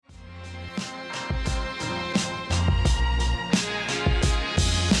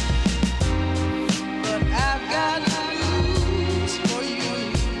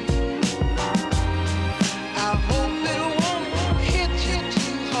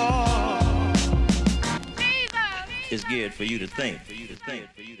is geared for you to think.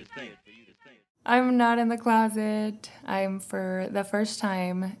 I'm not in the closet. I'm for the first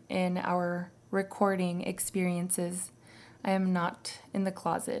time in our recording experiences. I am not in the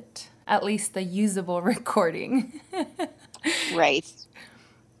closet. At least the usable recording. Right.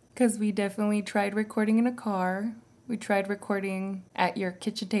 Because we definitely tried recording in a car. We tried recording at your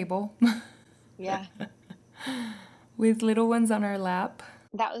kitchen table Yeah. with little ones on our lap.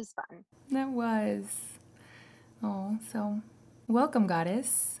 That was fun. That was. Oh, so welcome,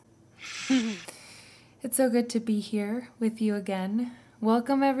 Goddess. It's so good to be here with you again.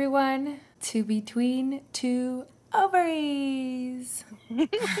 Welcome, everyone, to Between Two Ovaries.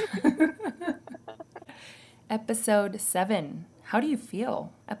 Episode 7. How do you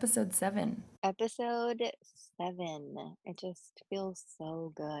feel? Episode 7. Episode 7. It just feels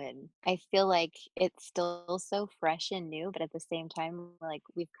so good. I feel like it's still so fresh and new, but at the same time, like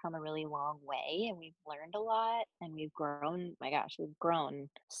we've come a really long way and we've learned a lot and we've grown. My gosh, we've grown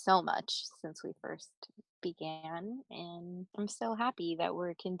so much since we first began. And I'm so happy that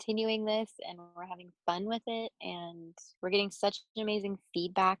we're continuing this and we're having fun with it. And we're getting such amazing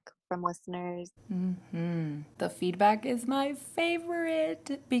feedback from listeners. The feedback is my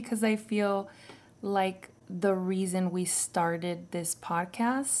favorite because I feel like the reason we started this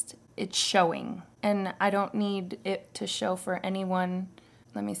podcast, it's showing. And I don't need it to show for anyone.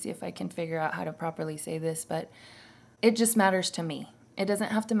 Let me see if I can figure out how to properly say this, but it just matters to me. It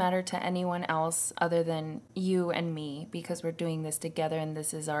doesn't have to matter to anyone else other than you and me because we're doing this together and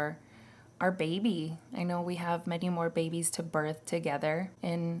this is our baby. I know we have many more babies to birth together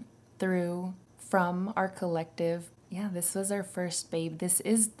and through from our collective. Yeah, this was our first baby. This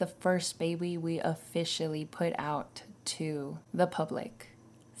is the first baby we officially put out to the public.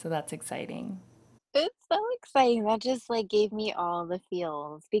 So that's exciting. It's so exciting. That just like gave me all the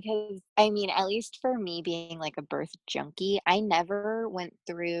feels because I mean, at least for me being like a birth junkie, I never went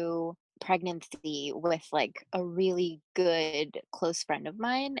through pregnancy with like a really good close friend of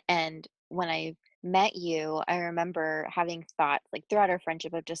mine. And when I met you, I remember having thoughts like throughout our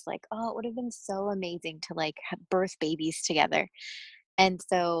friendship of just like, oh, it would have been so amazing to like birth babies together. And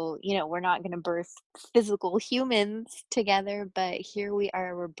so, we're not going to birth physical humans together, but here we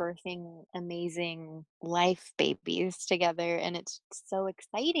are, we're birthing amazing life babies together, and it's so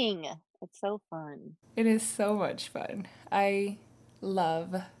exciting. It's so fun. It is so much fun. I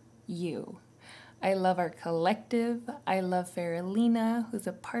love you. I love our collective. I love Faralina, who's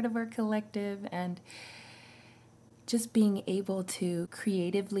a part of our collective, and just being able to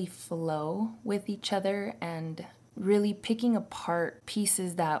creatively flow with each other and really picking apart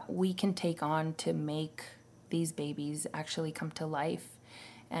pieces that we can take on to make these babies actually come to life.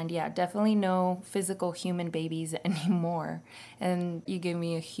 And yeah, definitely no physical human babies anymore. And you gave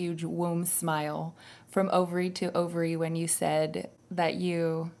me a huge womb smile from ovary to ovary when you said that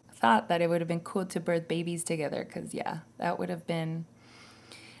you thought that it would have been cool to birth babies together. Because yeah, that would have been.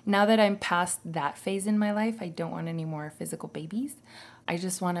 Now that I'm past that phase in my life, I don't want any more physical babies. I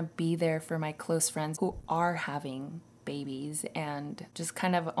just want to be there for my close friends who are having babies and just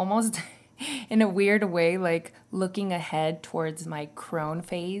kind of almost in a weird way, like looking ahead towards my crone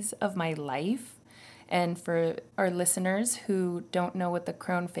phase of my life. And for our listeners who don't know what the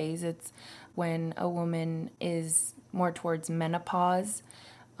crone phase, it's when a woman is more towards menopause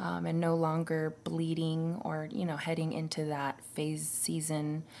and no longer bleeding or, heading into that phase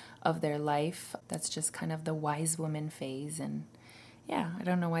season of their life. That's just kind of the wise woman phase. And yeah, I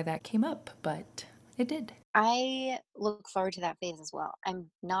don't know why that came up, but it did. I look forward to that phase as well.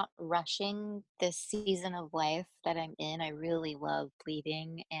 I'm not rushing this season of life that I'm in. I really love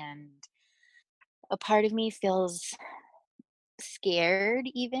bleeding, and a part of me feels scared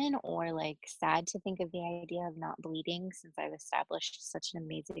even or like sad to think of the idea of not bleeding since I've established such an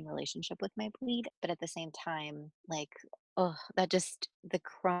amazing relationship with my bleed. But at the same time, like, oh, that just the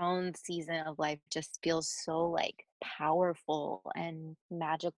crone season of life just feels so like powerful and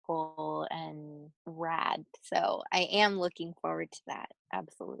magical and rad. So I am looking forward to that.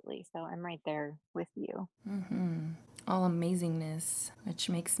 Absolutely. So I'm right there with you. All amazingness, which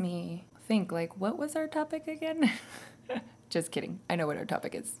makes me think, like, what was our topic again? Just kidding. I know what our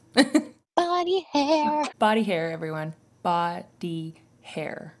topic is. Body hair. Body hair, everyone. Body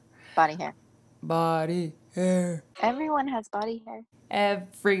hair. Body hair. Body hair. Everyone has body hair.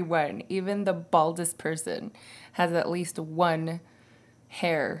 Everyone, even the baldest person, has at least one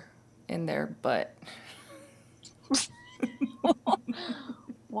hair in their butt.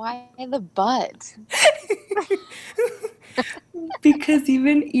 Why the butt? Because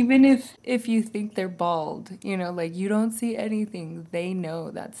even if you think they're bald, like you don't see anything, they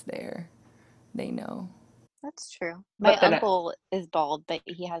know that's there. They know. That's true. My But then I, uncle is bald, but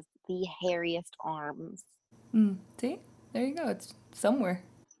he has the hairiest arms. see, there you go. It's somewhere.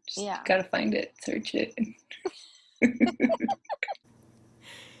 Just Yeah. gotta find it, search it.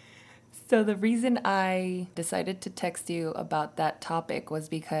 So the reason I decided to text you about that topic was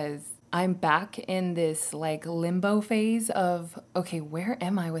because I'm back in this like limbo phase of, okay, where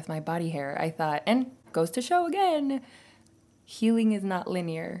am I with my body hair? I thought, and goes to show again, healing is not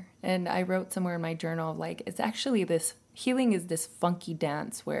linear. And I wrote somewhere in my journal, like, it's actually this healing is this funky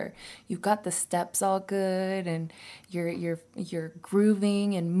dance where you've got the steps all good and you're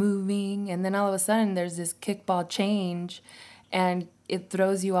grooving and moving, and then all of a sudden there's this kickball change and it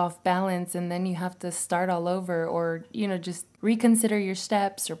throws you off balance, and then you have to start all over, or just reconsider your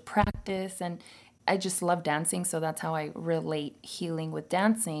steps or practice. And I just love dancing, so that's how I relate healing with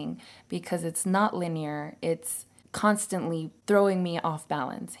dancing, because it's not linear. It's constantly throwing me off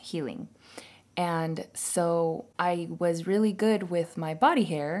balance, healing. And so I was really good with my body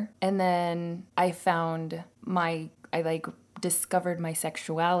hair. And then I like discovered my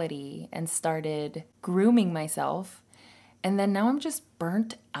sexuality and started grooming myself. And then now I'm just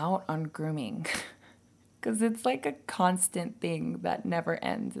burnt out on grooming because it's like a constant thing that never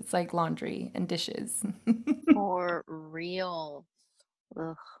ends. It's like laundry and dishes. For real.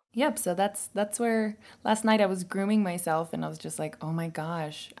 Ugh. Yep, so that's where last night I was grooming myself and I was just like, "Oh my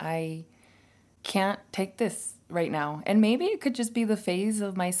gosh, I can't take this right now." And maybe it could just be the phase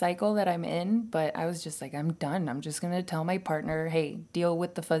of my cycle that I'm in, but I was just like, I'm done. I'm just going to tell my partner, "Hey, deal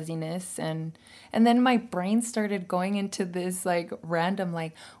with the fuzziness." And then my brain started going into this like random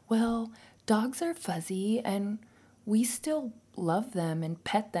like, "Well, dogs are fuzzy and we still love them and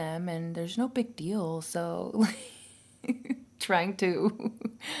pet them and there's no big deal." So trying to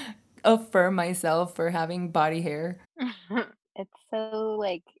affirm myself for having body hair. It's so,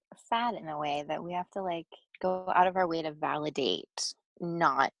 like, sad in a way that we have to, like, go out of our way to validate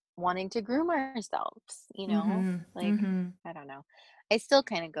not wanting to groom ourselves, you know? Mhm. Like, Mhm. I don't know. I still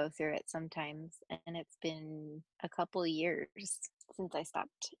kinda go through it sometimes, and it's been a couple years since I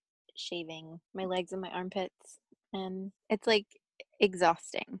stopped shaving my legs and my armpits, and it's, like,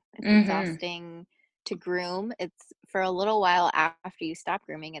 exhausting. It's Mhm. exhausting to groom. It's for a little while after you stop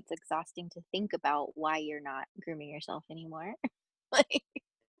grooming, it's exhausting to think about why you're not grooming yourself anymore. Like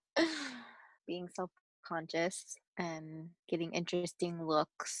being self-conscious and getting interesting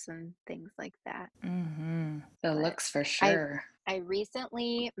looks and things like that. Mhm. The But looks for I sure. I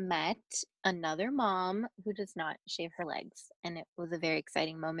recently met another mom who does not shave her legs, and it was a very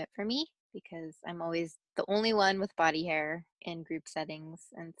exciting moment for me because I'm always the only one with body hair in group settings,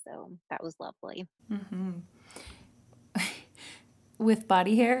 and so that was lovely. Mhm. With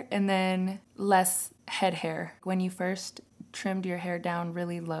body hair and then less head hair. When you first trimmed your hair down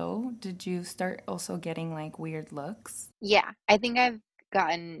really low, did you start also getting like weird looks? Yeah, I think I've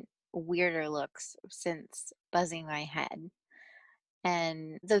gotten weirder looks since buzzing my head.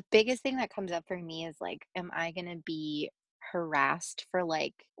 And the biggest thing that comes up for me is like, am I gonna be harassed for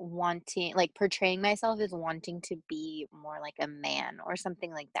like wanting, like portraying myself as wanting to be more like a man or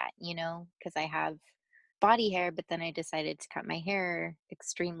something like that, you know? Because I have body hair, but then I decided to cut my hair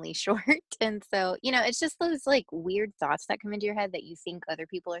extremely short. And so, it's just those like weird thoughts that come into your head that you think other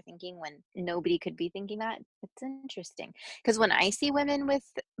people are thinking when nobody could be thinking that. It's interesting. Because when I see women with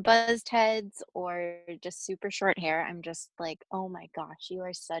buzzed heads or just super short hair, I'm just like, oh my gosh, you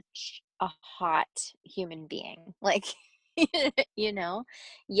are such a hot human being. Like, you know?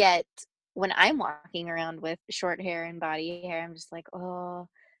 Yet when I'm walking around with short hair and body hair, I'm just like, oh,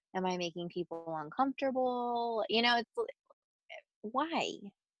 am I making people uncomfortable? It's why?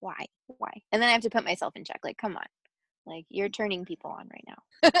 Why? Why? And then I have to put myself in check. Like, come on. Like, you're turning people on right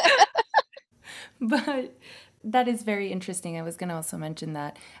now. But that is very interesting. I was going to also mention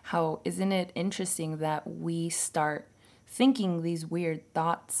that how isn't it interesting that we start thinking these weird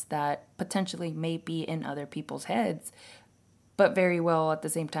thoughts that potentially may be in other people's heads, but very well at the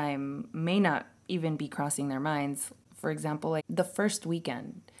same time may not even be crossing their minds. For example, like the first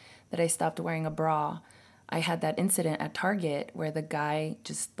weekend that I stopped wearing a bra, I had that incident at Target where the guy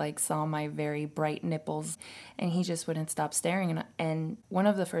just like saw my very bright nipples and he just wouldn't stop staring. And one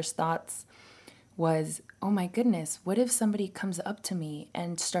of the first thoughts was, oh my goodness, what if somebody comes up to me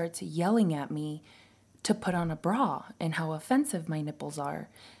and starts yelling at me to put on a bra and how offensive my nipples are?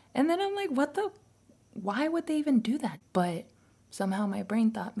 And then I'm like, why would they even do that? But somehow my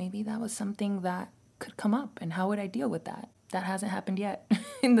brain thought maybe that was something that could come up, and how would I deal with that? That hasn't happened yet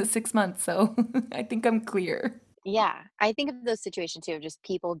in the 6 months, so I think I'm clear. Yeah, I think of those situations too, of just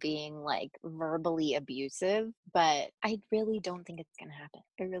people being, like, verbally abusive, but I really don't think it's gonna happen.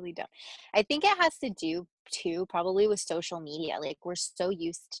 I really don't. I think it has to do too, probably with social media, like, we're so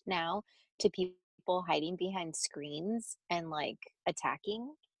used now to people hiding behind screens and, like,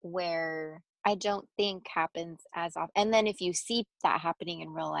 attacking, where I don't think happens as often. And then if you see that happening in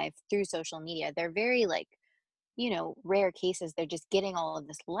real life through social media, they're very, like, rare cases, they're just getting all of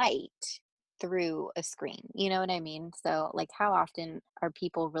this light through a screen. You know what I mean? So, like, how often are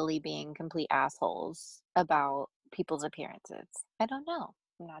people really being complete assholes about people's appearances? I don't know.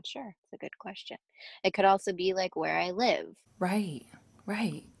 I'm not sure. It's a good question. It could also be like where I live. Right,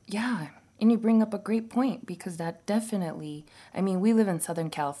 right. Yeah. And you bring up a great point because that definitely, I mean, we live in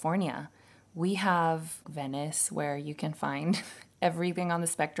Southern California. We have Venice where you can find everything on the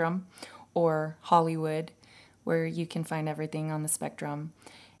spectrum, or Hollywood where you can find everything on the spectrum.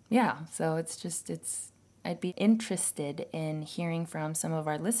 Yeah, so I'd be interested in hearing from some of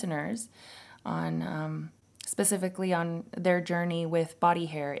our listeners on specifically on their journey with body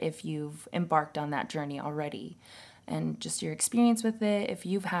hair if you've embarked on that journey already and just your experience with it. If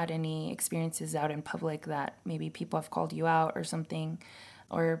you've had any experiences out in public that maybe people have called you out or something,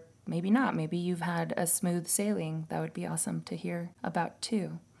 or maybe not, maybe you've had a smooth sailing, that would be awesome to hear about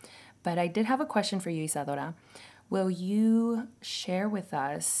too. But I did have a question for you, Isadora. Will you share with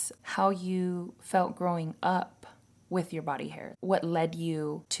us how you felt growing up with your body hair? What led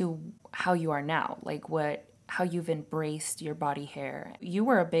you to how you are now? Like how you've embraced your body hair. You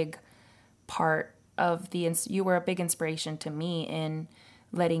were a big part of you were a big inspiration to me in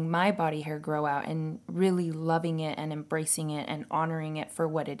letting my body hair grow out and really loving it and embracing it and honoring it for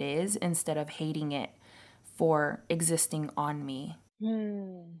what it is instead of hating it for existing on me.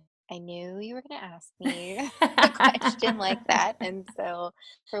 Hmm. I knew you were going to ask me a question like that. And so,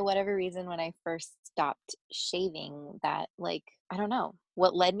 for whatever reason, when I first stopped shaving, that, like, I don't know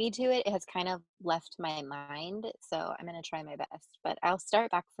what led me to it, has kind of left my mind. So, I'm going to try my best. But I'll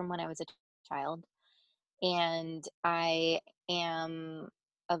start back from when I was a child. And I am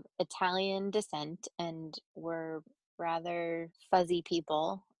of Italian descent, and we're rather fuzzy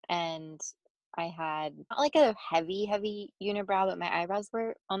people. And I had not like a heavy, heavy unibrow, but my eyebrows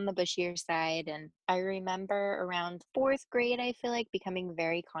were on the bushier side. And I remember around fourth grade, I feel like becoming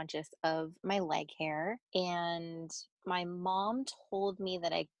very conscious of my leg hair. And my mom told me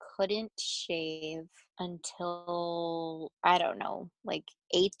that I couldn't shave until, I don't know, like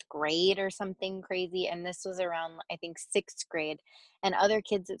eighth grade or something crazy. And this was around, I think, sixth grade. And other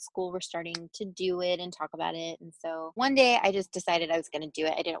kids at school were starting to do it and talk about it. And so one day I just decided I was going to do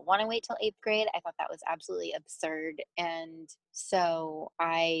it. I didn't want to wait till eighth grade. I thought that was absolutely absurd. And so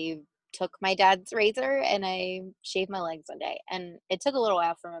I took my dad's razor and I shaved my legs one day. And it took a little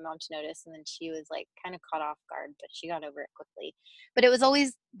while for my mom to notice. And then she was like kind of caught off guard, but she got over it quickly. But it was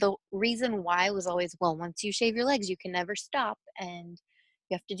always, the reason why was always, well, once you shave your legs, you can never stop. And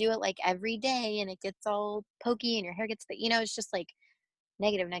you have to do it like every day and it gets all pokey and your hair gets it's just like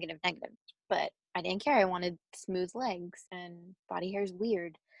negative, negative, negative. But I didn't care. I wanted smooth legs, and body hair is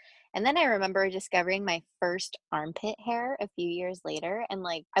weird. And then I remember discovering my first armpit hair a few years later, and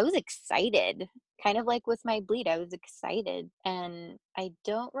like I was excited, kind of like with my bleed. I was excited, and I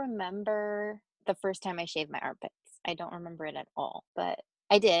don't remember the first time I shaved my armpits. I don't remember it at all, but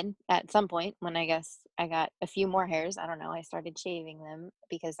I did at some point when I guess I got a few more hairs. I don't know. I started shaving them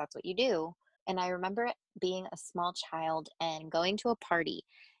because that's what you do. And I remember being a small child and going to a party,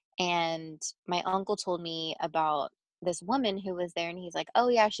 and my uncle told me about this woman who was there, and he's like, "Oh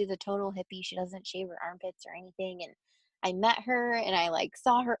yeah, she's a total hippie. She doesn't shave her armpits or anything." And I met her and I like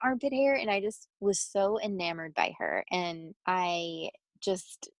saw her armpit hair and I just was so enamored by her, and I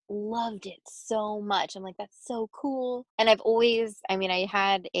just loved it so much. I'm like, that's so cool. And I've always, I mean, I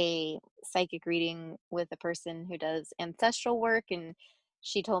had a psychic reading with a person who does ancestral work, and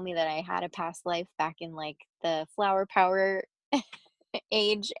she told me that I had a past life back in like the flower power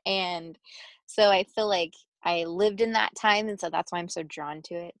age. And so I feel like I lived in that time. And so that's why I'm so drawn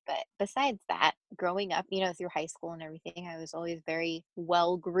to it. But besides that, growing up, through high school and everything, I was always very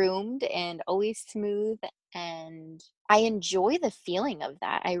well groomed and always smooth. And I enjoy the feeling of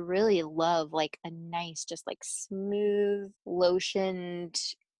that. I really love like a nice, just like smooth, lotioned,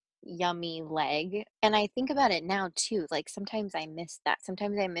 yummy leg. And I think about it now too. Like sometimes I miss that.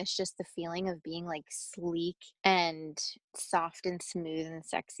 Sometimes I miss just the feeling of being like sleek and soft and smooth and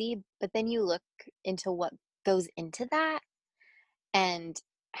sexy. But then you look into what goes into that and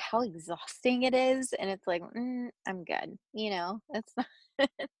how exhausting it is. And it's like, I'm good. It's not,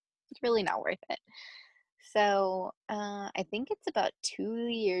 it's really not worth it. So I think it's about 2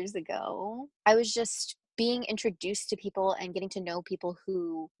 years ago. I was just being introduced to people and getting to know people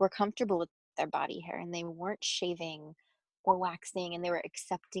who were comfortable with their body hair and they weren't shaving or waxing and they were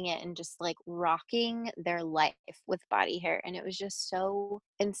accepting it and just like rocking their life with body hair. And it was just so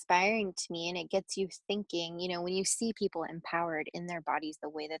inspiring to me. And it gets you thinking, when you see people empowered in their bodies the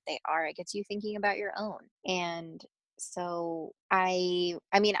way that they are, it gets you thinking about your own. And so I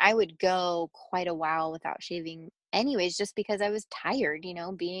mean, I would go quite a while without shaving anyways, just because I was tired,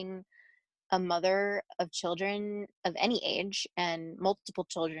 being a mother of children of any age and multiple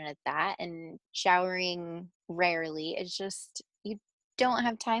children at that, and showering rarely. It's just, you don't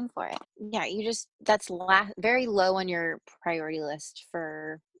have time for it. Yeah, that's very low on your priority list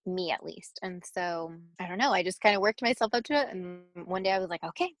for me at least. And so, I don't know, I just kind of worked myself up to it. And one day I was like,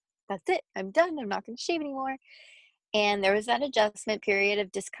 okay, that's it. I'm done. I'm not going to shave anymore. And there was that adjustment period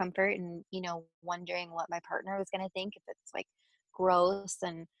of discomfort and, wondering what my partner was going to think if it's like gross.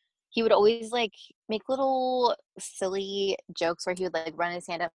 And he would always like make little silly jokes where he would like run his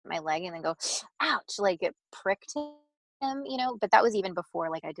hand up my leg and then go, ouch, like it pricked him. But that was even before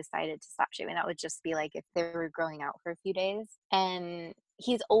like I decided to stop shaving. That would just be like if they were growing out for a few days. And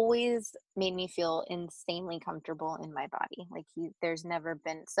he's always made me feel insanely comfortable in my body. Like there's never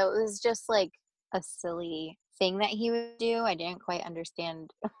been, so it was just like a silly thing that he would do. I didn't quite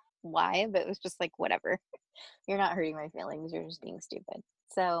understand why, but it was just like, whatever. You're not hurting my feelings. You're just being stupid.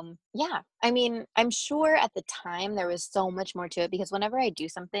 So, yeah. I mean, I'm sure at the time there was so much more to it because whenever I do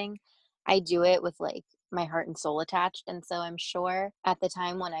something, I do it with like my heart and soul attached. And so I'm sure at the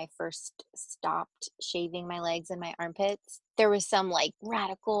time when I first stopped shaving my legs and my armpits, there was some like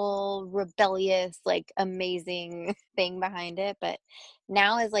radical, rebellious, like amazing thing behind it. But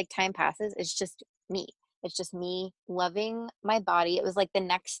now as like time passes, it's just me. It's just me loving my body. It was like the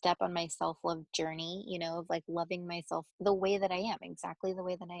next step on my self love journey, of like loving myself the way that I am, exactly the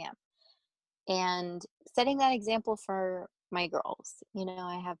way that I am. And setting that example for my girls.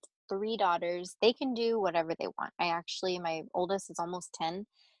 I have three daughters. They can do whatever they want. My oldest is almost 10.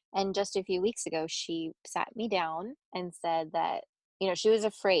 And just a few weeks ago, she sat me down and said that, she was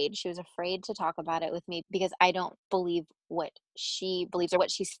afraid. She was afraid to talk about it with me because I don't believe what she believes or what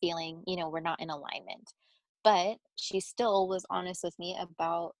she's feeling. We're not in alignment. But she still was honest with me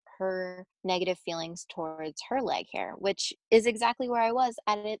about her negative feelings towards her leg hair, which is exactly where I was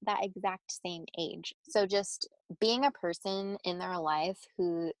at that exact same age. So just being a person in their life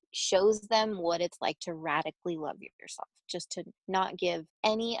who shows them what it's like to radically love yourself, just to not give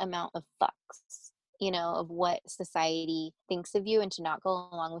any amount of fucks, of what society thinks of you and to not go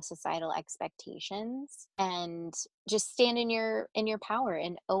along with societal expectations and just stand in your power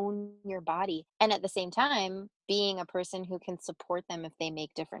and own your body. And at the same time, being a person who can support them if they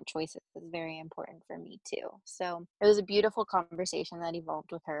make different choices is very important for me too. So it was a beautiful conversation that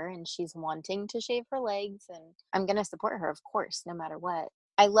evolved with her, and she's wanting to shave her legs, and I'm going to support her, of course, no matter what.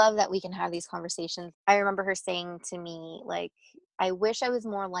 I love that we can have these conversations. I remember her saying to me, like, I wish I was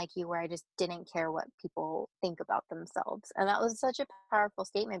more like you, where I just didn't care what people think about themselves. And that was such a powerful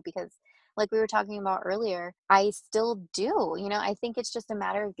statement because, like we were talking about earlier, I still do. I think it's just a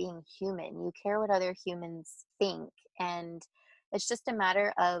matter of being human. You care what other humans think. And it's just a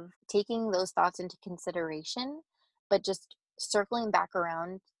matter of taking those thoughts into consideration, but just circling back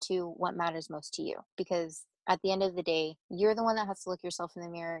around to what matters most to you. Because at the end of the day, you're the one that has to look yourself in the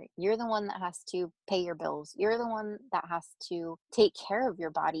mirror. You're the one that has to pay your bills. You're the one that has to take care of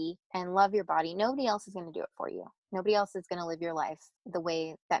your body and love your body. Nobody else is going to do it for you. Nobody else is going to live your life the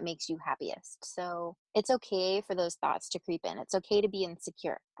way that makes you happiest. So it's okay for those thoughts to creep in. It's okay to be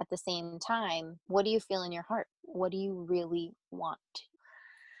insecure. At the same time, what do you feel in your heart? What do you really want?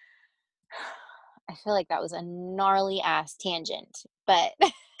 I feel like that was a gnarly ass tangent, but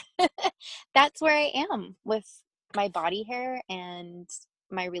that's where I am with my body hair and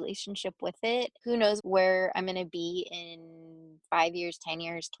my relationship with it. Who knows where I'm going to be in 5 years, 10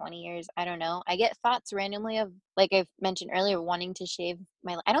 years, 20 years. I don't know. I get thoughts randomly of, like I've mentioned earlier, wanting to shave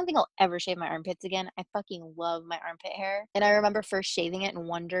I don't think I'll ever shave my armpits again. I fucking love my armpit hair. And I remember first shaving it and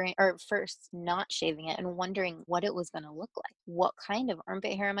wondering, or first not shaving it and wondering what it was going to look like. What kind of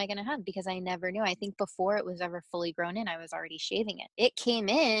armpit hair am I going to have? Because I never knew. I think before it was ever fully grown in, I was already shaving it. It came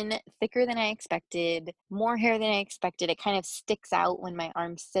in thicker than I expected, more hair than I expected. It kind of sticks out when my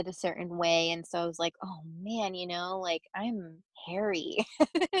arms sit a certain way. And so I was like, oh man, like I'm hairy.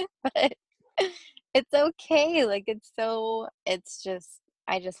 But it's okay. Like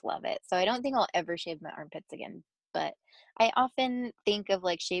I just love it. So I don't think I'll ever shave my armpits again. But I often think of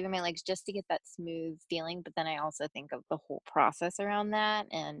like shaving my legs just to get that smooth feeling. But then I also think of the whole process around that.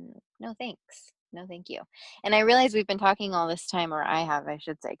 And no thanks. No, thank you. And I realize we've been talking all this time, or I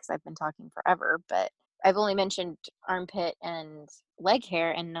should say, because I've been talking forever. But I've only mentioned armpit and leg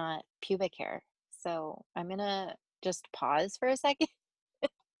hair and not pubic hair. So I'm gonna just pause for a second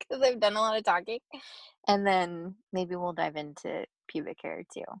because I've done a lot of talking, and then maybe we'll dive into pubic hair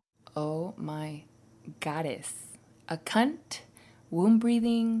too. Oh my goddess. A cunt, womb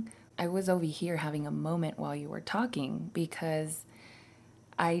breathing. I was over here having a moment while you were talking because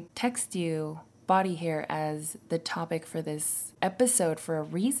I text you body hair as the topic for this episode for a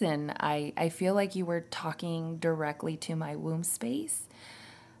reason. I feel like you were talking directly to my womb space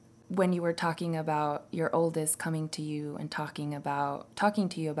when you were talking about your oldest coming to you and talking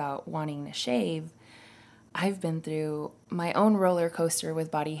to you about wanting to shave. I've been through my own roller coaster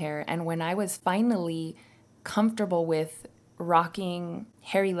with body hair, and when I was finally comfortable with rocking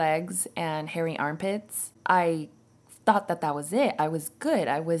hairy legs and hairy armpits, I thought that that was it. I was good.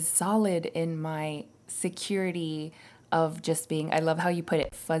 I was solid in my security of just being, I love how you put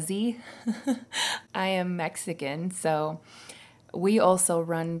it, fuzzy. I am Mexican, so we also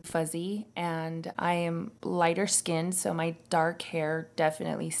run fuzzy, and I am lighter skinned, so my dark hair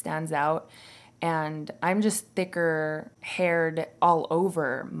definitely stands out. And I'm just thicker haired all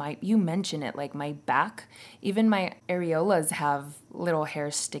over my, you mention it, like my back. Even my areolas have little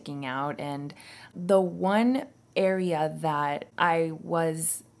hairs sticking out. And the one area that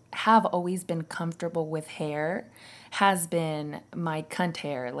have always been comfortable with hair has been my cunt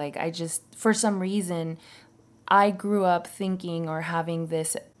hair. Like, I just, for some reason, I grew up thinking or having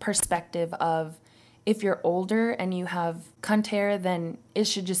this perspective of if you're older and you have cunt hair, then it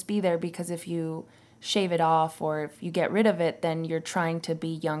should just be there, because if you shave it off or if you get rid of it, then you're trying to be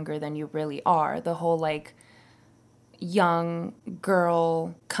younger than you really are. The whole like young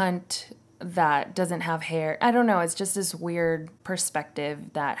girl cunt that doesn't have hair. I don't know. It's just this weird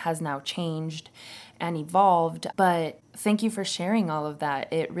perspective that has now changed and evolved. But thank you for sharing all of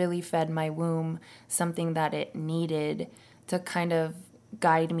that. It really fed my womb something that it needed to kind of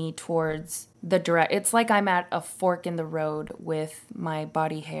guide me towards the direct. It's like I'm at a fork in the road with my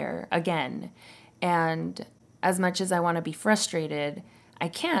body hair again. And as much as I want to be frustrated, I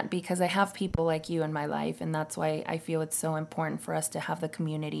can't, because I have people like you in my life. And that's why I feel it's so important for us to have the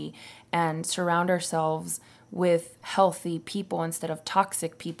community and surround ourselves with healthy people instead of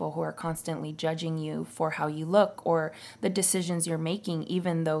toxic people who are constantly judging you for how you look or the decisions you're making,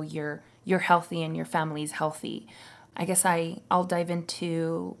 even though you're healthy and your family's healthy. I guess I'll dive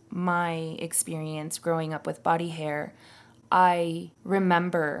into my experience growing up with body hair. I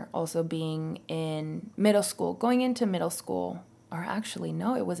remember also being in middle school, going into middle school, or actually,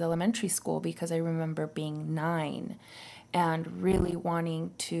 no, it was elementary school, because I remember being 9 and really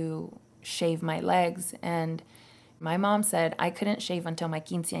wanting to shave my legs. And my mom said I couldn't shave until my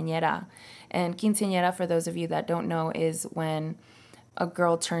quinceañera. And quinceañera, for those of you that don't know, is when a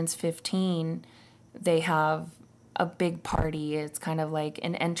girl turns 15, they have a big party. It's kind of like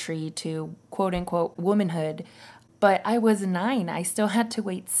an entry to quote unquote womanhood. But I was 9. I still had to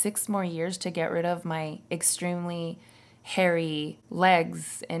wait 6 more years to get rid of my extremely hairy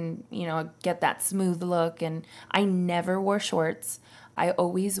legs and, get that smooth look. And I never wore shorts. I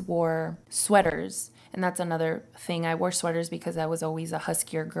always wore sweaters. And that's another thing. I wore sweaters because I was always a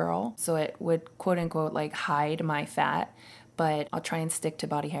huskier girl. So it would quote unquote like hide my fat, but I'll try and stick to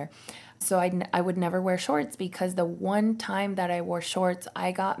body hair. So I would never wear shorts, because the one time that I wore shorts,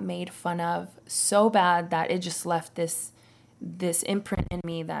 I got made fun of so bad that it just left this imprint in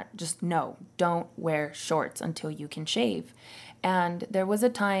me that just, no, don't wear shorts until you can shave. And there was a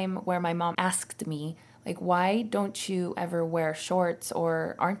time where my mom asked me, like, why don't you ever wear shorts,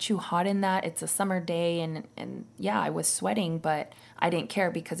 or aren't you hot in that? It's a summer day. And yeah, I was sweating, but I didn't care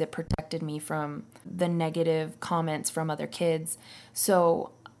because it protected me from the negative comments from other kids.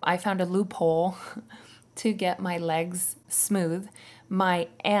 So I found a loophole to get my legs smooth. My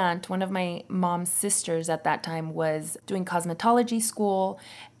aunt, one of my mom's sisters at that time, was doing cosmetology school.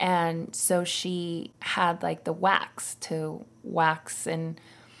 And so she had like the wax to wax, and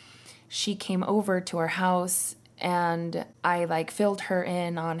she came over to our house, and I like filled her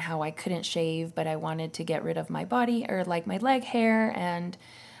in on how I couldn't shave, but I wanted to get rid of my body, or like my leg hair and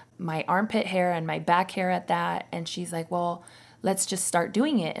my armpit hair and my back hair at that. And she's like, well, let's just start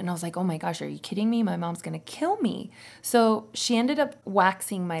doing it. And I was like, oh my gosh, are you kidding me? My mom's going to kill me. So she ended up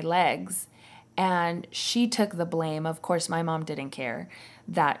waxing my legs, and she took the blame. Of course, my mom didn't care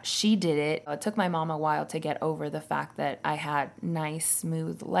that she did it. It took my mom a while to get over the fact that I had nice,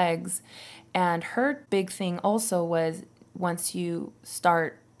 smooth legs. And her big thing also was, once you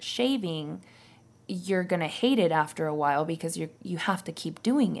start shaving, you're going to hate it after a while, because you have to keep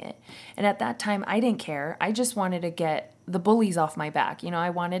doing it. And at that time, I didn't care. I just wanted to get the bullies off my back. I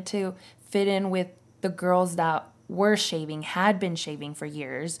wanted to fit in with the girls that were shaving had been shaving for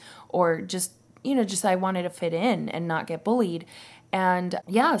years, or just, just I wanted to fit in and not get bullied. And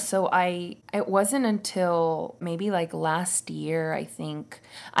yeah, so it wasn't until maybe like last year, I think.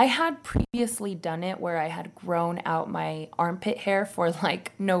 I had previously done it where I had grown out my armpit hair for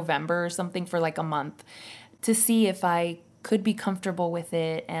like November or something for like a month to see if I could be comfortable with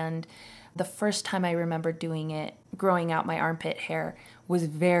it. And the first time I remember doing it, growing out my armpit hair, was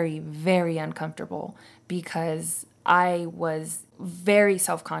very, very uncomfortable because I was very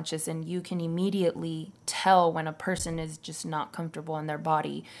self conscious, and you can immediately tell when a person is just not comfortable in their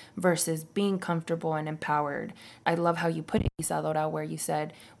body versus being comfortable and empowered. I love how you put it, Isadora, where you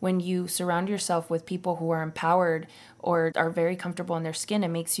said when you surround yourself with people who are empowered or are very comfortable in their skin, it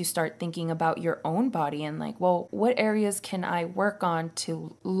makes you start thinking about your own body and like, well, what areas can I work on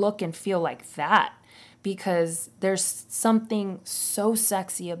to look and feel like that? Because there's something so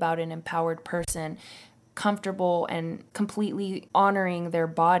sexy about an empowered person, comfortable and completely honoring their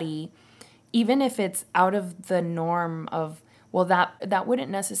body, even if it's out of the norm of, well, that wouldn't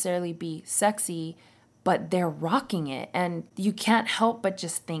necessarily be sexy, but they're rocking it and you can't help but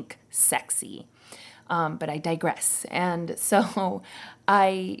just think sexy. But I digress. And so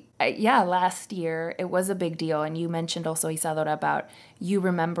yeah, last year it was a big deal. And you mentioned also, Isadora, about you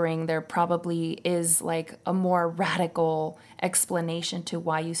remembering there probably is like a more radical explanation to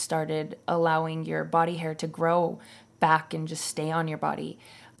why you started allowing your body hair to grow back and just stay on your body.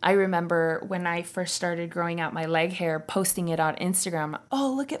 I remember when I first started growing out my leg hair, posting it on Instagram.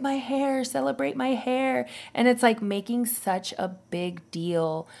 Oh, look at my hair, celebrate my hair. And it's like making such a big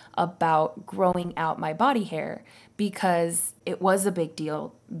deal about growing out my body hair because it was a big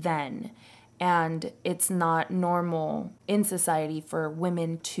deal then. And it's not normal in society for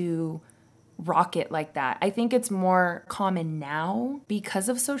women to rock it like that. I think it's more common now because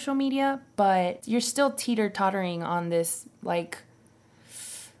of social media, but you're still teeter tottering on this like,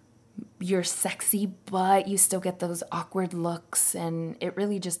 you're sexy, but you still get those awkward looks. And it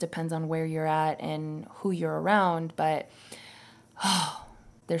really just depends on where you're at and who you're around. But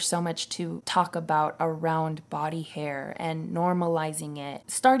there's so much to talk about around body hair and normalizing it,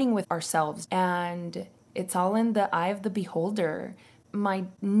 starting with ourselves. And it's all in the eye of the beholder. My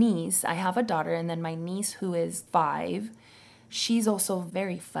niece, I have a daughter, and then my niece, who is 5, she's also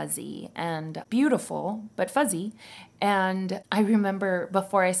very fuzzy and beautiful, but fuzzy. And I remember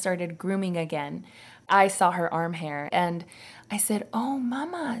before I started grooming again, I saw her arm hair and I said, "Oh,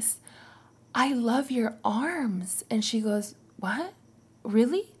 mamas, I love your arms." And she goes, "What?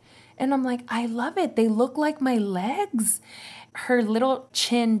 Really?" And I'm like, "I love it. They look like my legs." Her little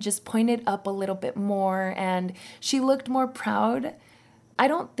chin just pointed up a little bit more and she looked more proud. I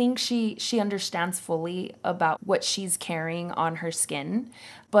don't think she understands fully about what she's carrying on her skin,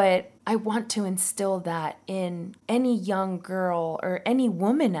 but I want to instill that in any young girl or any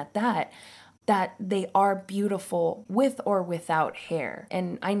woman at that, that they are beautiful with or without hair.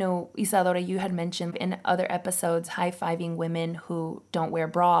 And I know, Isadora, you had mentioned in other episodes high-fiving women who don't wear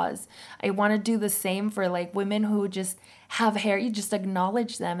bras. I want to do the same for like women who just have hair. You just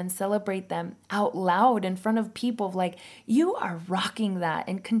acknowledge them and celebrate them out loud in front of people of like, you are rocking that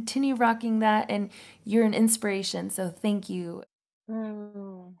and continue rocking that and you're an inspiration. So thank you.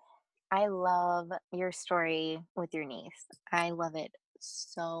 Mm. I love your story with your niece. I love it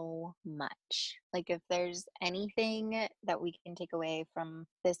so much. Like, if there's anything that we can take away from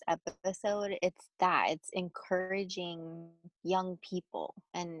this episode, it's that it's encouraging young people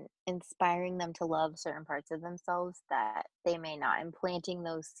and inspiring them to love certain parts of themselves that they may not, and planting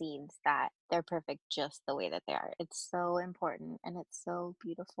those seeds that they're perfect just the way that they are. It's so important and it's so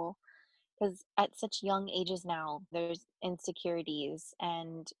beautiful because at such young ages now, there's insecurities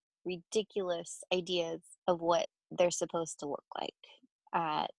and ridiculous ideas of what they're supposed to look like.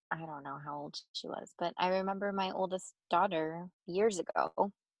 At I don't know how old she was, but I remember my oldest daughter years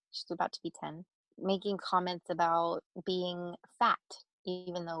ago, she's about to be 10, making comments about being fat,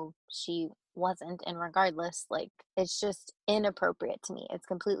 even though she wasn't. And regardless, like, it's just inappropriate to me. It's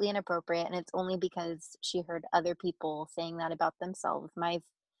completely inappropriate. And it's only because she heard other people saying that about themselves. My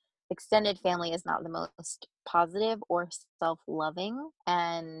extended family is not the most positive or self-loving,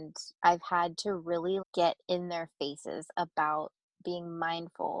 and I've had to really get in their faces about being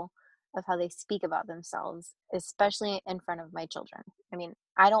mindful of how they speak about themselves, especially in front of my children. I mean,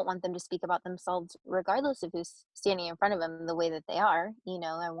 I don't want them to speak about themselves regardless of who's standing in front of them the way that they are.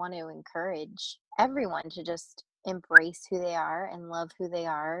 I want to encourage everyone to just embrace who they are and love who they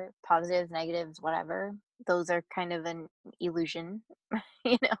are, positives, negatives, whatever. Those are kind of an illusion,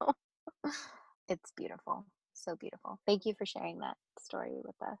 you know? It's beautiful. So beautiful. Thank you for sharing that story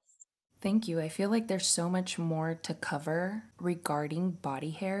with us. Thank you. I feel like there's so much more to cover regarding body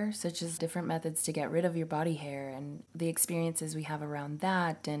hair, such as different methods to get rid of your body hair and the experiences we have around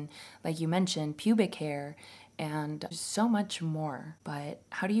that. And like you mentioned, pubic hair and so much more. But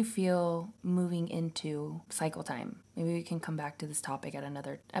how do you feel moving into cycle time? Maybe we can come back to this topic at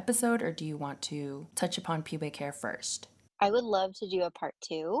another episode, or do you want to touch upon pubic hair first? I would love to do a part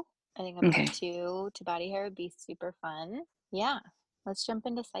 2. I think a part Okay. 2 to body hair would be super fun. Yeah, let's jump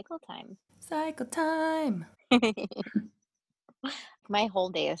into cycle time. Cycle time. My whole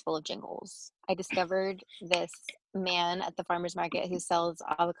day is full of jingles. I discovered this man at the farmer's market who sells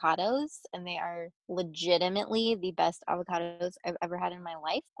avocados, and they are legitimately the best avocados I've ever had in my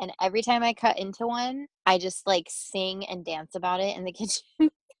life. And every time I cut into one, I just like sing and dance about it in the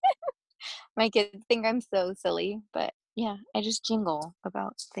kitchen. My kids think I'm so silly, but yeah, I just jingle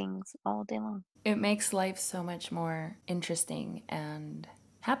about things all day long. It makes life so much more interesting and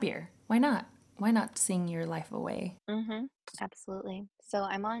happier. Why not? Why not sing your life away? Mm-hmm. Absolutely. So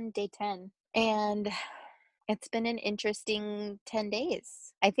I'm on day 10, and it's been an interesting 10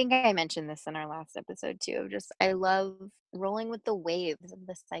 days. I think I mentioned this in our last episode too. Just I love rolling with the waves of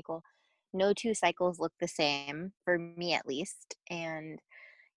the cycle. No two cycles look the same, for me at least. And,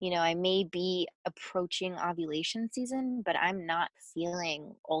 I may be approaching ovulation season, but I'm not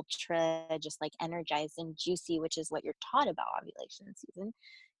feeling ultra just like energized and juicy, which is what you're taught about ovulation season.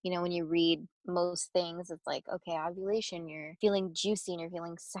 When you read most things, it's like, okay, ovulation, you're feeling juicy and you're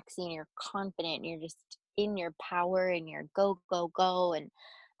feeling sexy and you're confident and you're just in your power and you're go, go, go. And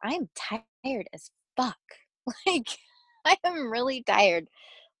I'm tired as fuck. Like, I am really tired.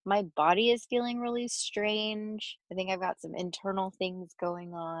 My body is feeling really strange. I think I've got some internal things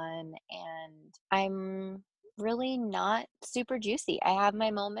going on, and I'm really not super juicy. I have my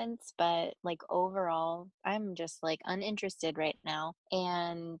moments, but like overall, I'm just like uninterested right now,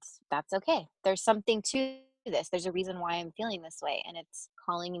 and that's okay. There's something to this. There's a reason why I'm feeling this way, and it's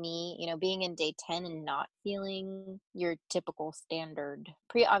calling me, being in day 10 and not feeling your typical standard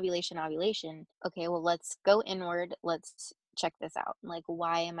pre-ovulation ovulation. Okay, well, let's go inward. Let's check this out. Like,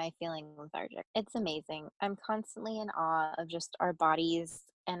 why am I feeling lethargic? It's amazing. I'm constantly in awe of just our bodies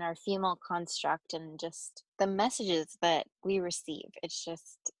and our female construct and just the messages that we receive. It's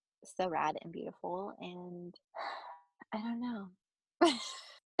just so rad and beautiful. And I don't know.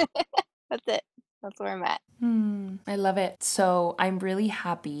 That's it. That's where I'm at. I love it. So I'm really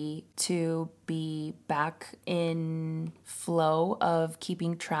happy to be back in flow of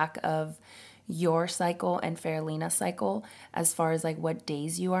keeping track of your cycle and Faralina's cycle as far as like what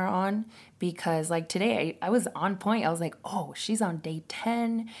days you are on. Because like today I was on point. I was like, oh, she's on day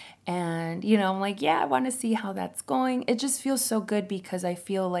 10. And, I'm like, yeah, I want to see how that's going. It just feels so good because I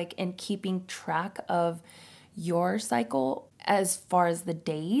feel like in keeping track of your cycle as far as the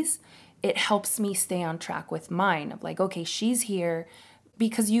days, it helps me stay on track with mine of like, okay, she's here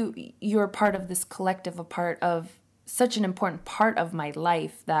because you're part of this collective, a part of such an important part of my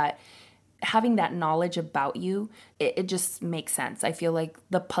life that having that knowledge about you, it just makes sense. I feel like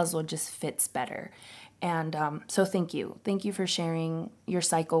the puzzle just fits better. And so thank you. Thank you for sharing your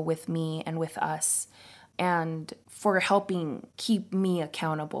cycle with me and with us and for helping keep me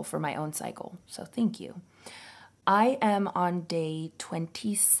accountable for my own cycle. So thank you. I am on day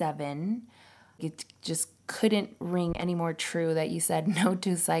 27. It just couldn't ring any more true that you said no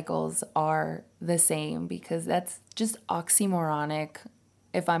two cycles are the same because that's just oxymoronic,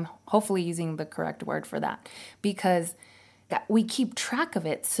 if I'm hopefully using the correct word for that, because we keep track of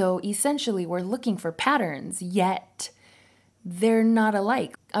it. So essentially, we're looking for patterns, yet they're not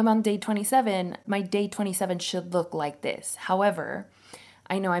alike. I'm on day 27. My day 27 should look like this. However,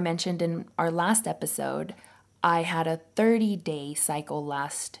 I know I mentioned in our last episode, I had a 30-day cycle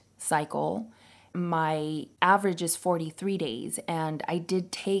last cycle. My average is 43 days, and I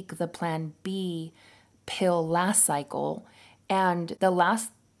did take the Plan B pill last cycle, and the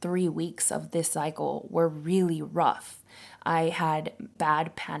last 3 weeks of this cycle were really rough. I had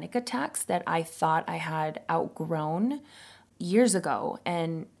bad panic attacks that I thought I had outgrown years ago,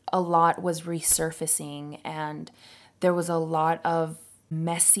 and a lot was resurfacing, and there was a lot of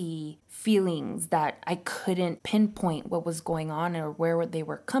messy feelings that I couldn't pinpoint what was going on or where they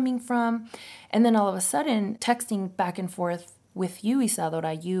were coming from. And then all of a sudden, texting back and forth with you,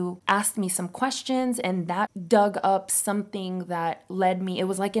 Isadora, you asked me some questions and that dug up something that led me. It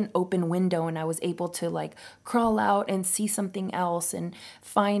was like an open window and I was able to like crawl out and see something else and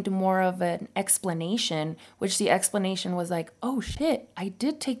find more of an explanation, which the explanation was like, oh shit, I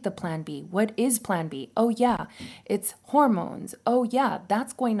did take the plan B. What is plan B? Oh yeah, it's hormones. Oh yeah,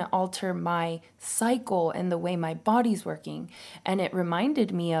 that's going to alter my cycle and the way my body's working. And it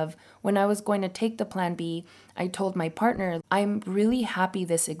reminded me of when I was going to take the plan B, I told my partner, I'm really happy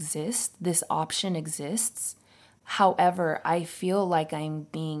this exists, this option exists. However, I feel like I'm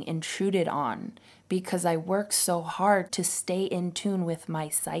being intruded on because I work so hard to stay in tune with my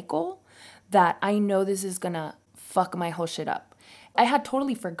cycle that I know this is gonna fuck my whole shit up. I had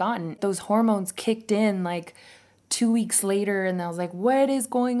totally forgotten those hormones kicked in like 2 weeks later, and I was like, what is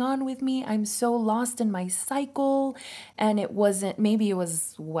going on with me? I'm so lost in my cycle. And it wasn't, maybe it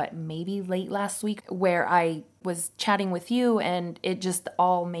was maybe late last week where I was chatting with you and it just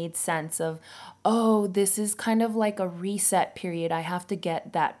all made sense of, oh, this is kind of like a reset period. I have to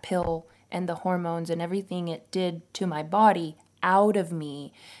get that pill and the hormones and everything it did to my body out of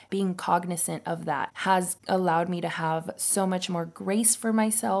me. Being cognizant of that has allowed me to have so much more grace for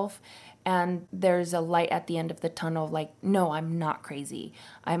myself. And there's a light at the end of the tunnel, like, no, I'm not crazy.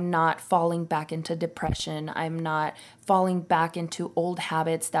 I'm not falling back into depression. I'm not falling back into old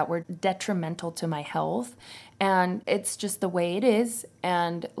habits that were detrimental to my health. And it's just the way it is.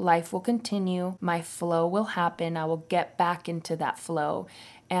 And life will continue. My flow will happen. I will get back into that flow.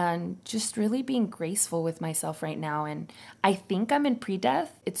 And just really being graceful with myself right now. And I think I'm in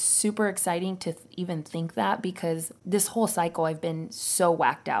pre-death. It's super exciting to even think that because this whole cycle I've been so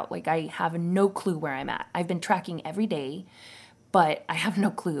whacked out. Like I have no clue where I'm at. I've been tracking every day, but I have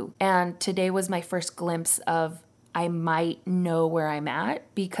no clue. And today was my first glimpse of I might know where I'm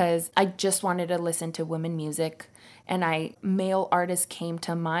at because I just wanted to listen to women music and male artist came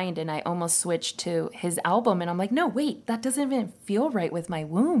to mind and I almost switched to his album and I'm like, no, wait, that doesn't even feel right with my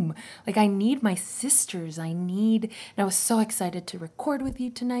womb. Like I need my sisters. And I was so excited to record with you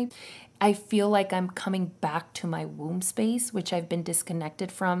tonight. I feel like I'm coming back to my womb space, which I've been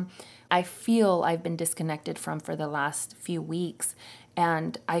disconnected from. I feel I've been disconnected from for the last few weeks.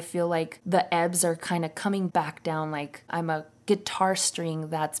 And I feel like the ebbs are kind of coming back down, like I'm a guitar string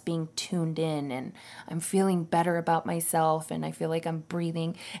that's being tuned in and I'm feeling better about myself and I feel like I'm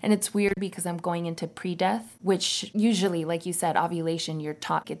breathing. And it's weird because I'm going into pre-death, which usually, like you said, ovulation, you're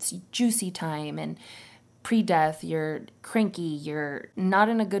taught it's juicy time, and pre-death, you're cranky, you're not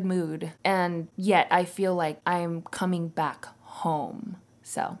in a good mood. And yet I feel like I'm coming back home.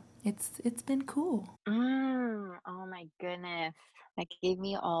 So it's been cool. Oh my goodness. That gave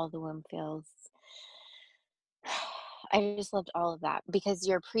me all the womb feels. I just loved all of that because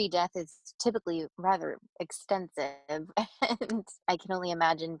your pre-death is typically rather extensive. And I can only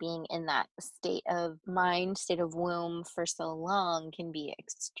imagine being in that state of mind, state of womb for so long can be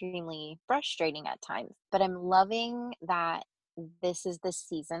extremely frustrating at times. But I'm loving that this is the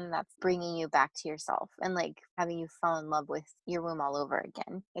season that's bringing you back to yourself and like having you fall in love with your womb all over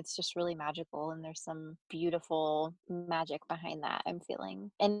again. It's just really magical and there's some beautiful magic behind that I'm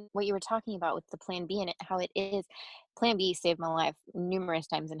feeling. And what you were talking about with the plan B and how it is, plan B saved my life numerous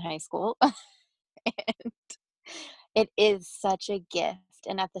times in high school. And it is such a gift.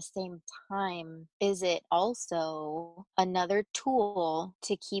 And at the same time, is it also another tool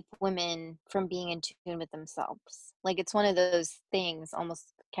to keep women from being in tune with themselves? Like it's one of those things,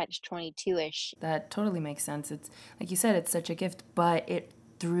 almost catch 22 ish. That totally makes sense. It's like you said, it's such a gift, but it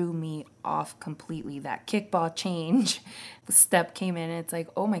threw me off completely. That kickball change step came in and it's like,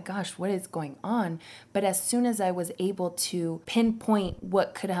 oh my gosh, what is going on? But as soon as I was able to pinpoint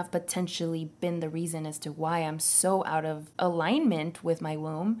what could have potentially been the reason as to why I'm so out of alignment with my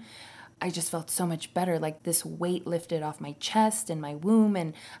womb, I just felt so much better. Like this weight lifted off my chest and my womb,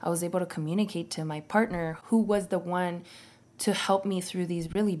 and I was able to communicate to my partner, who was the one to help me through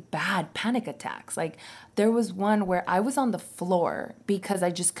these really bad panic attacks. Like there was one where I was on the floor because I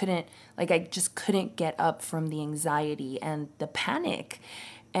just couldn't get up from the anxiety and the panic.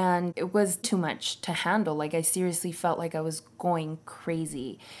 And it was too much to handle. Like I seriously felt like I was going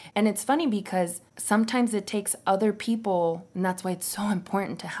crazy. And it's funny because sometimes it takes other people, and that's why it's so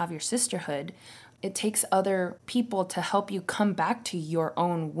important to have your sisterhood. It takes other people to help you come back to your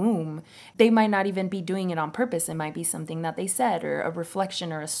own womb. They might not even be doing it on purpose. It might be something that they said or a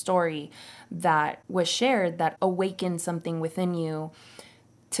reflection or a story that was shared that awakened something within you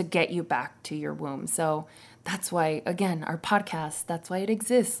to get you back to your womb. So that's why, again, our podcast, that's why it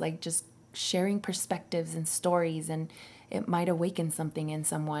exists. Like just sharing perspectives and stories. And it might awaken something in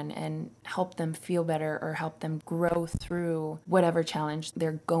someone and help them feel better or help them grow through whatever challenge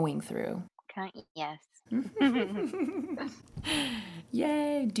they're going through. Yes.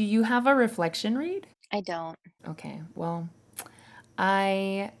 Yay! Do you have a reflection read? I don't. Okay, well,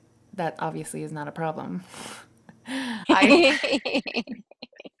 that obviously is not a problem. I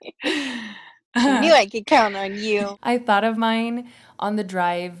I knew I could count on you. I thought of mine on the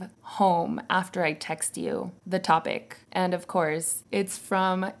drive home after I text you the topic. And of course, it's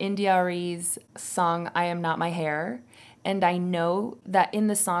from India Arie's song I Am Not My Hair. And I know that in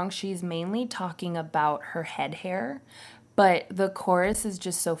the song, she's mainly talking about her head hair, but the chorus is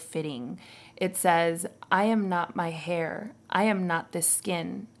just so fitting. It says, I am not my hair. I am not this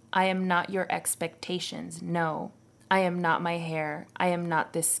skin. I am not your expectations. No. I am not my hair. I am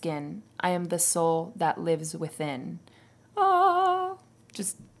not this skin. I am the soul that lives within. Oh,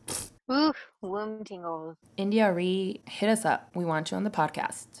 just Ooh, womb tingles. India Arie, hit us up. We want you on the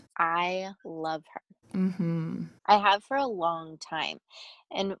podcast. I love her. Mm-hmm. I have for a long time.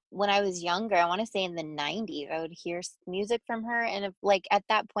 And when I was younger, I want to say in the 90s, I would hear music from her. And like at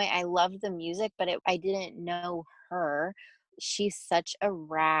that point, I loved the music, but I didn't know her. She's such a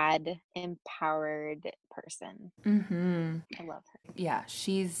rad, empowered person. Mm-hmm. I love her. Yeah,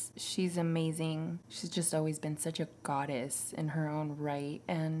 she's amazing. She's just always been such a goddess in her own right.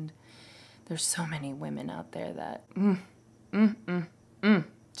 And there's so many women out there that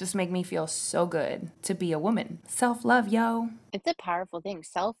just make me feel so good to be a woman. Self-love, yo. It's a powerful thing.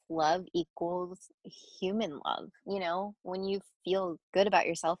 Self-love equals human love. When you feel good about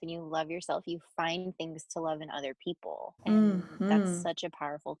yourself and you love yourself, you find things to love in other people. And that's such a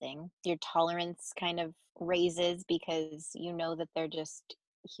powerful thing. Your tolerance kind of raises because you know that they're just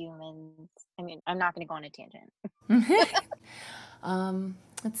humans. I mean, I'm not going to go on a tangent.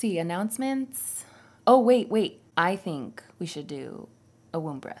 Let's see, announcements. Oh, wait. I think we should do a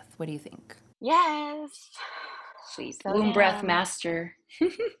womb breath. What do you think? Yes. Sweet. So Womb breath down. master.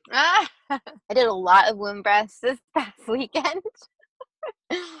 I did a lot of womb breaths this past weekend.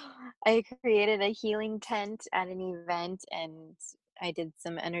 I created a healing tent at an event and I did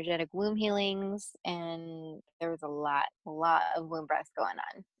some energetic womb healings and there was a lot of womb breaths going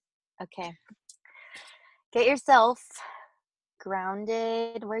on. Okay. Get yourself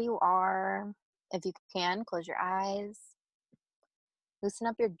grounded where you are. If you can, close your eyes. Loosen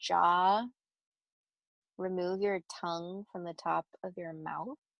up your jaw. Remove your tongue from the top of your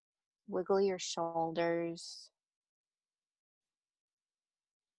mouth. Wiggle your shoulders.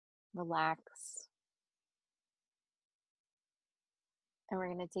 Relax. And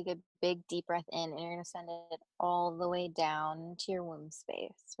we're going to take a big deep breath in and you're going to send it all the way down to your womb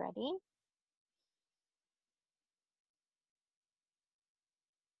space. Ready?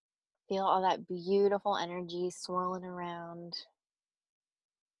 Feel all that beautiful energy swirling around.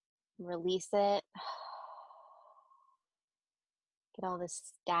 Release it. Get all this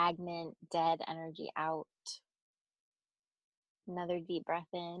stagnant, dead energy out. Another deep breath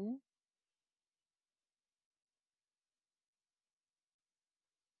in.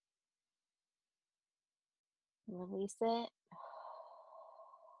 Release it.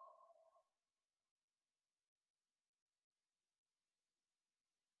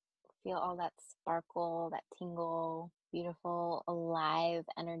 Feel all that sparkle, that tingle, beautiful, alive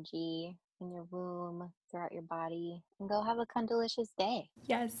energy in your womb, throughout your body, and go have a delicious day.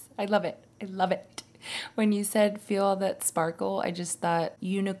 Yes, I love it. I love it. When you said feel all that sparkle, I just thought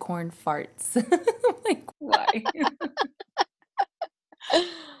unicorn farts. Like, why?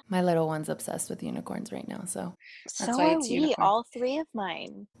 My little one's obsessed with unicorns right now, so So why are it's we, unicorn. all three of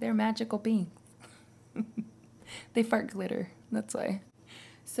mine. they're magical beings. They fart glitter. That's why.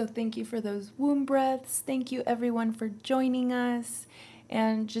 So thank you for those womb breaths. Thank you everyone for joining us.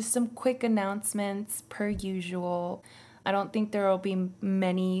 And just some quick announcements per usual. I don't think there will be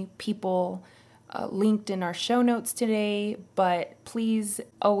many people linked in our show notes today, but please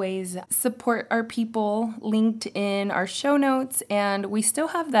always support our people linked in our show notes. And we still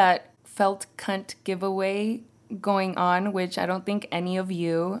have that felt cunt giveaway going on, which I don't think any of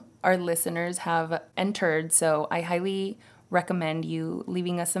you, our listeners, have entered. So I highly recommend you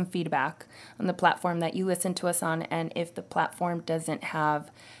leaving us some feedback on the platform that you listen to us on. And if the platform doesn't have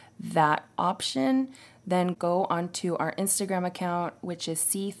that option, then go onto our Instagram account, which is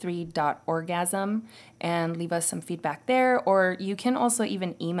c3.orgasm, and leave us some feedback there. Or you can also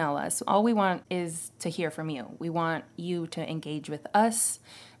even email us. All we want is to hear from you. We want you to engage with us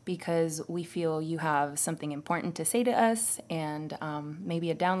because we feel you have something important to say to us and maybe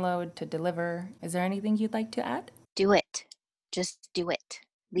a download to deliver. Is there anything you'd like to add? Do it. Just do it.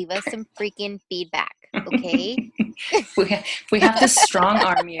 Leave us some freaking feedback, okay? If we have to strong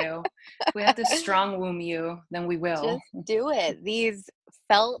arm you, if we have to strong womb you, then we will. Just do it. These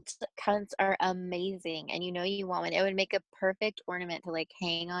felt cunts are amazing, and you know you want one. It would make a perfect ornament to like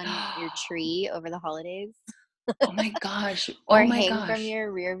hang on your tree over the holidays Oh my gosh. or Oh my hang from gosh.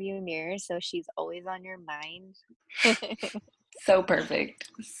 your rear view mirror so she's always on your mind. So perfect.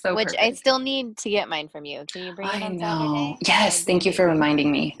 So Which I perfect. still need to get mine from you. Can you bring it I on know. Saturday? That Yes. would be Thank you for amazing.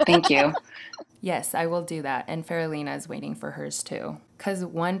 reminding me. Thank you. Yes, I will do that. And Faralina is waiting for hers too. Because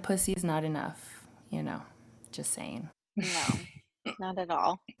one pussy is not enough, you know, just saying. No, not at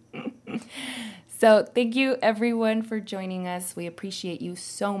all. So, thank you everyone for joining us. We appreciate you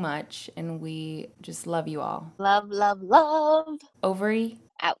so much and we just love you all. Love, love, love. Ovary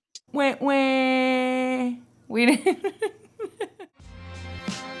Out. wah, wah. We didn't.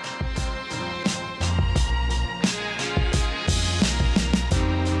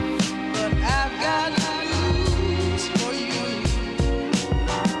 But I've got news for you.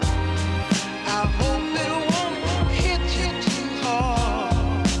 I hope it won't hit you too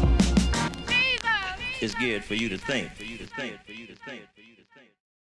hard. It's good for you to think.